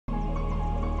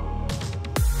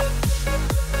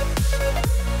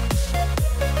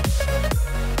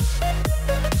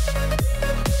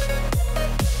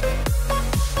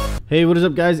Hey, what is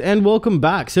up guys, and welcome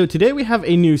back. So today we have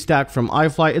a new stack from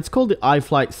iFlight. It's called the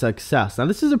iFlight Succex. Now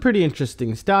this is a pretty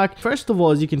interesting stack. First of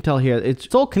all, as you can tell here,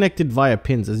 it's all connected via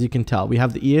pins. As you can tell, we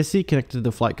have the ESC connected to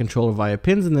the flight controller via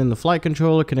pins, and then the flight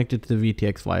controller connected to the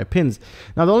VTX via pins.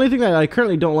 Now the only thing that I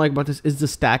currently don't like about this is the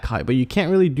stack height, but you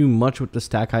can't really do much with the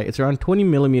stack height. It's around 20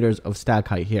 millimeters of stack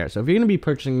height here. So if you're going to be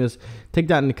purchasing this, take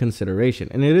that into consideration.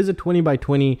 And it is a 20 by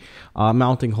 20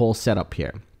 mounting hole setup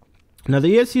here. Now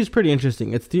the ESC is pretty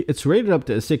interesting. It's rated up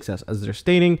to a 6S as they're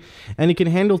stating, and it can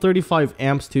handle 35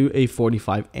 amps to a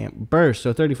 45 amp burst,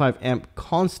 so 35 amp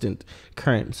constant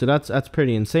current. So that's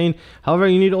pretty insane. However,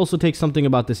 you need to also take something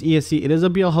about this ESC. It is a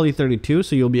BL-32,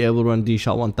 so you'll be able to run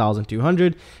D-Shot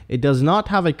 1200. It does not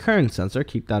have a current sensor,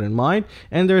 keep that in mind,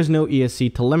 and there is no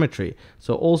ESC telemetry.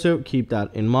 So also keep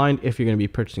that in mind if you're going to be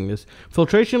purchasing this.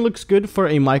 Filtration looks good for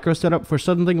a micro setup. For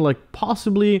something like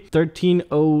possibly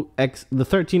 13X, the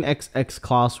 13XX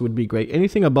class would be great.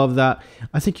 Anything above that,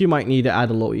 I think you might need to add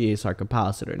a low ESR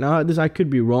capacitor. Now this, I could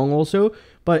be wrong also,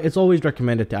 but it's always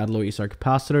recommended to add low ESR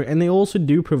capacitor, and they also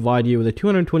do provide you with a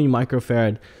 220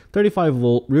 microfarad 35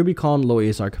 volt Rubicon low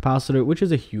ESR capacitor, which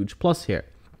is a huge plus here.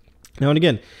 Now and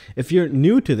again, if you're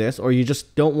new to this, or you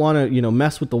just don't want to,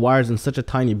 mess with the wires in such a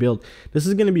tiny build, this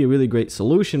is going to be a really great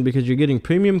solution because you're getting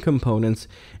premium components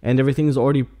and everything is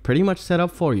already pretty much set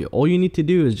up for you. All you need to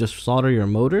do is just solder your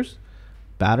motors,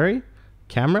 battery,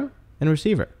 camera, and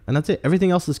receiver, and that's it.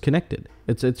 Everything else is connected.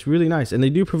 It's really nice, and they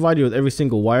do provide you with every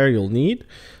single wire you'll need.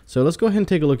 So let's go ahead and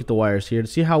take a look at the wires here to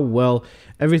see how well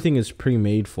everything is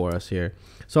pre-made for us here.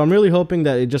 So I'm really hoping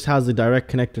that it just has the direct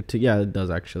connector to, yeah, it does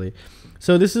actually.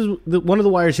 So this is one of the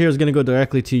wires here is going to go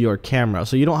directly to your camera,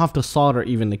 so you don't have to solder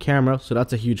even the camera, so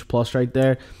that's a huge plus right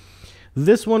there.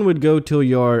 This one would go to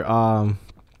your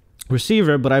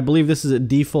receiver, but I believe this is a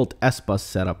default S-bus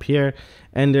setup here,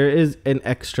 and there is an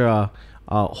extra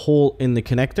hole in the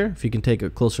connector, if you can take a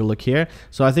closer look here.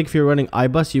 So I think if you're running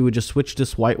iBus, you would just switch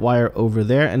this white wire over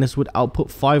there, and this would output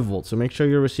 5 volts. So make sure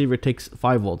your receiver takes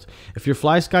 5 volts. If you're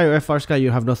FlySky or FRSky,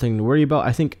 you have nothing to worry about.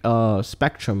 I think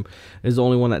Spectrum is the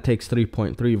only one that takes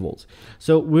 3.3 volts.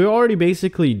 So we're already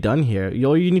basically done here.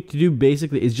 All you need to do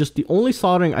basically is just the only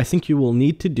soldering I think you will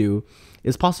need to do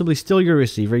is possibly still your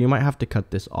receiver. You might have to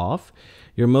cut this off,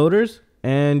 your motors,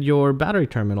 and your battery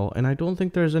terminal, and I don't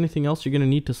think there's anything else you're going to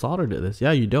need to solder to this.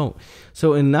 Yeah, you don't.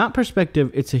 So in that perspective,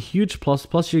 it's a huge plus.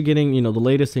 Plus you're getting, the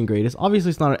latest and greatest.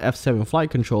 Obviously it's not an F7 flight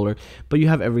controller, but you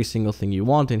have every single thing you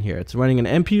want in here. It's running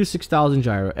an MPU 6000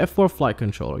 gyro, F4 flight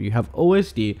controller. You have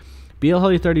OSD,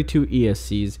 BL-32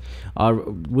 ESCs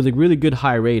with a really good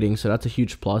high rating, so that's a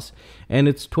huge plus. And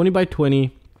it's 20 by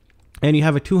 20. And you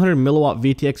have a 200 milliwatt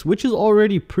VTX, which is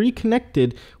already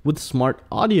pre-connected with smart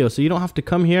audio. So you don't have to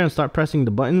come here and start pressing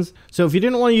the buttons. So if you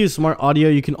didn't want to use smart audio,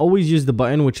 you can always use the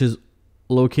button, which is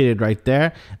located right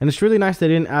there. And it's really nice they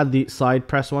didn't add the side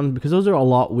press ones because those are a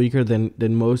lot weaker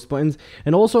than most buttons.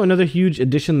 And also another huge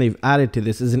addition they've added to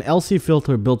this is an LC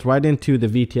filter built right into the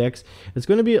VTX. It's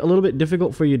going to be a little bit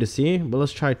difficult for you to see, but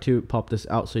let's try to pop this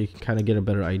out so you can kind of get a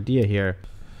better idea here.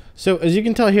 So as you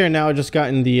can tell here now, I just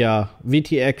gotten the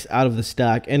VTX out of the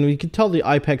stack, and we can tell the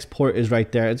IPEX port is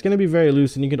right there. It's going to be very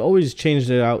loose, and you can always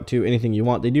change it out to anything you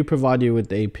want. They do provide you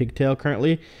with a pigtail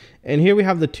currently. And here we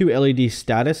have the 2 LED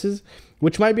statuses,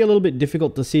 which might be a little bit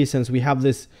difficult to see since we have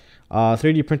this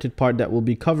 3D printed part that will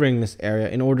be covering this area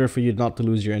in order for you not to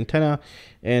lose your antenna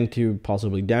and to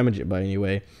possibly damage it by any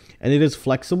way. And it is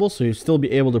flexible, so you'll still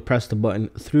be able to press the button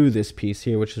through this piece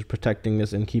here, which is protecting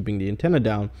this and keeping the antenna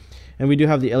down. And we do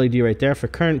have the LED right there for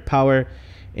current, power,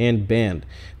 and band.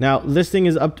 Now this thing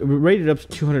is rated up to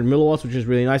 200 milliwatts, which is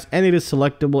really nice, and it is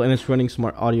selectable, and it's running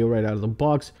smart audio right out of the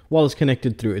box while it's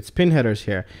connected through its pin headers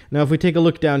here. Now if we take a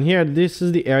look down here, this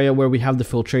is the area where we have the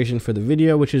filtration for the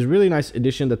video, which is really nice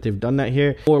addition that they've done that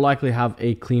here. Or likely have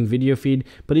a clean video feed,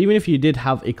 but even if you did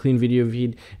have a clean video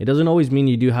feed, it doesn't always mean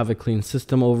you do have a clean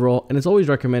system overall, and it's always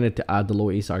recommended to add the low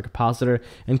ESR capacitor,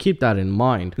 and keep that in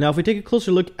mind. Now if we take a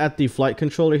closer look at the flight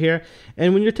controller here,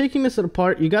 and when you're taking this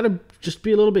apart, you got to just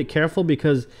be a little bit careful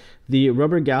because the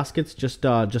rubber gaskets just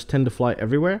tend to fly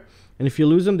everywhere, and if you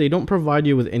lose them, they don't provide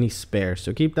you with any spare,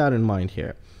 so keep that in mind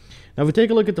here. Now if we take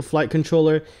a look at the flight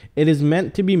controller, it is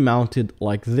meant to be mounted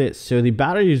like this, so the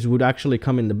batteries would actually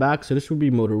come in the back. So this would be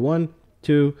motor 1,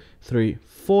 2, 3,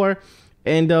 4,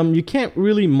 and you can't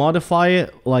really modify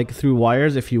it like through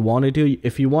wires if you wanted to.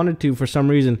 If you wanted to for some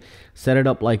reason set it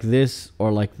up like this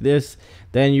or like this,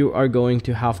 then you are going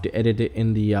to have to edit it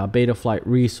in the Betaflight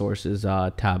resources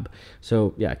tab.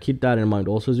 So yeah, keep that in mind.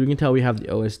 Also, as you can tell, we have the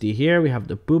OSD here, we have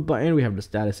the boot button, we have the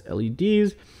status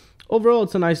LEDs. Overall,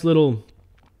 it's a nice little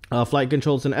Flight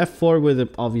controls an F4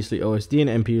 with obviously OSD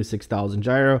and MPU 6000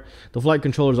 gyro. The flight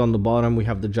controllers on the bottom. We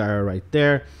have the gyro right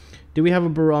there. Do we have a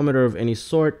barometer of any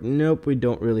sort? Nope, we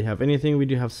don't really have anything. We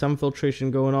do have some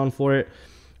filtration going on for it.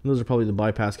 Those are probably the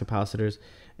bypass capacitors.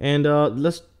 And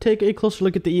let's take a closer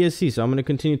look at the ESC. So I'm going to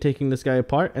continue taking this guy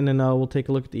apart, and then we'll take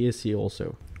a look at the ESC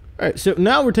also. Alright, so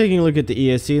now we're taking a look at the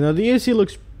ESC. Now the ESC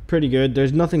looks pretty good.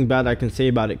 There's nothing bad I can say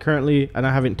about it currently, and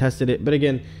I haven't tested it. But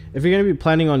again, if you're going to be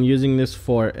planning on using this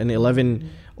for an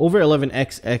over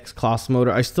 11xx class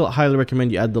motor, I still highly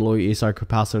recommend you add the low ESR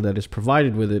capacitor that is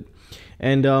provided with it.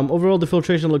 And overall, the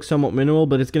filtration looks somewhat minimal,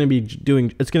 but it's going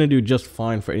to do just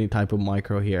fine for any type of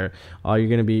micro here. You're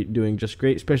going to be doing just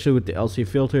great, especially with the LC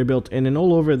filter built in, and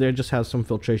all over there just has some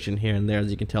filtration here and there,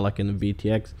 as you can tell, like in the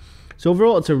VTX. So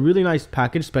overall, it's a really nice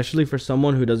package, especially for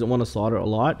someone who doesn't want to solder a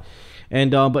lot.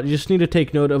 And but you just need to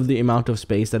take note of the amount of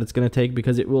space that it's going to take,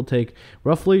 because it will take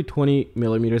roughly 20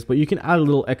 millimeters, but you can add a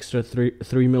little extra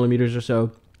 3 millimeters or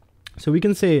so. So we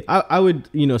can say, I would,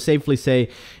 safely say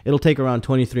it'll take around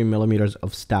 23 millimeters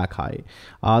of stack height.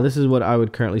 This is what I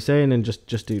would currently say, and then just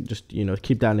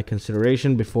keep that into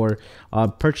consideration before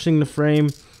purchasing the frame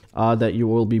that you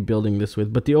will be building this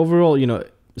with. But the overall,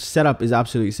 setup is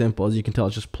absolutely simple. As you can tell,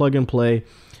 it's just plug and play.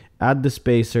 Add the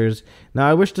spacers. Now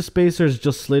I wish the spacers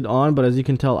just slid on, but as you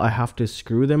can tell, I have to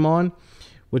screw them on,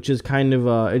 which is kind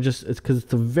of it's because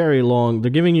it's a very long.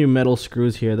 They're giving you metal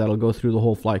screws here that'll go through the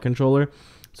whole flight controller.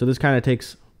 So this kind of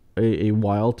takes a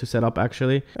while to set up,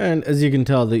 actually. And as you can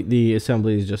tell, the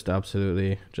assembly is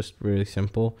just really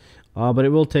simple. But it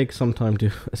will take some time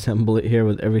to assemble it here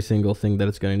with every single thing that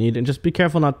it's going to need. And just be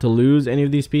careful not to lose any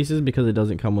of these pieces, because it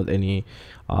doesn't come with any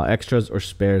extras or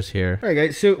spares here. All right,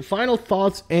 guys, so final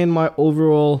thoughts and my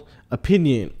overall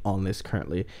opinion on this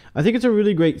currently. I think it's a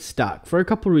really great stack for a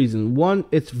couple reasons. One,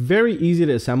 it's very easy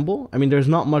to assemble. I mean, there's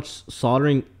not much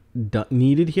soldering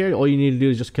needed here. All you need to do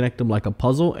is just connect them like a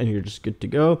puzzle, and you're just good to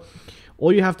go.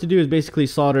 All you have to do is basically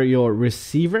solder your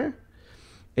receiver,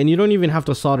 and you don't even have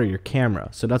to solder your camera.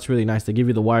 So that's really nice. They give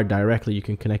you the wire directly you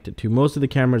can connect it to most of the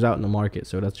cameras out in the market,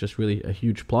 so that's just really a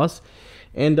huge plus.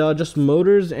 And just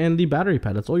motors and the battery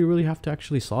pad, that's all you really have to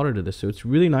actually solder to this. So it's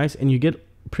really nice, and you get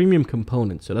premium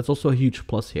components, so that's also a huge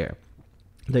plus here,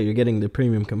 that you're getting the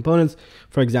premium components.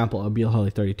 For example, a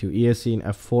BL32 ESC, an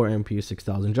F4 MPU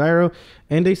 6000 gyro,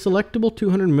 and a selectable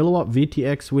 200 milliwatt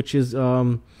VTX, which is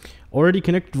already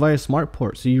connected via smart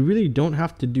port, so you really don't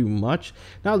have to do much.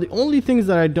 Now, the only things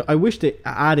that I wish they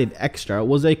added extra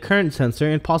was a current sensor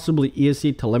and possibly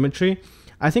ESC telemetry.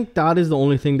 I think that is the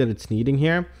only thing that it's needing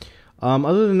here.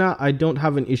 Other than that, I don't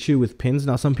have an issue with pins.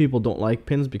 Now, some people don't like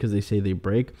pins because they say they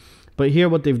break. But here,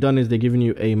 what they've done is they've given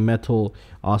you a metal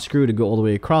screw to go all the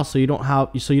way across, so you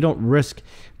don't risk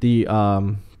the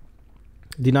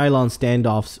nylon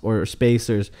standoffs or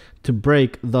spacers to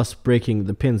break, thus breaking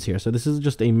the pins here. So this is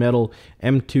just a metal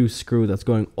M2 screw that's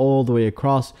going all the way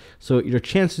across, so your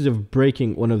chances of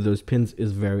breaking one of those pins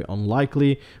is very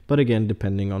unlikely, but again,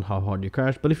 depending on how hard you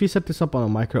crash. But if you set this up on a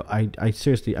micro, I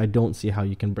seriously, I don't see how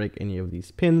you can break any of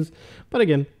these pins. But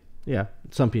again, yeah,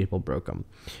 some people broke them.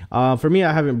 For me,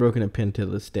 I haven't broken a pin to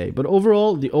this day. But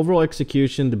overall, the overall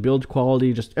execution, the build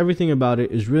quality, just everything about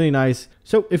it is really nice.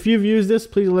 So if you've used this,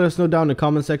 please let us know down in the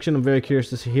comment section. I'm very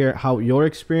curious to hear how your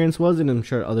experience was, and I'm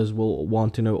sure others will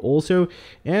want to know also.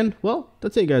 And well,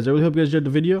 that's it, guys. I really hope you guys enjoyed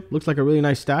the video. Looks like a really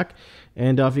nice stack.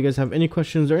 And if you guys have any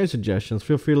questions or any suggestions,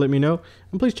 feel free to let me know.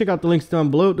 And please check out the links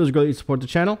down below. Those greatly support the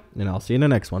channel. And I'll see you in the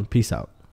next one. Peace out.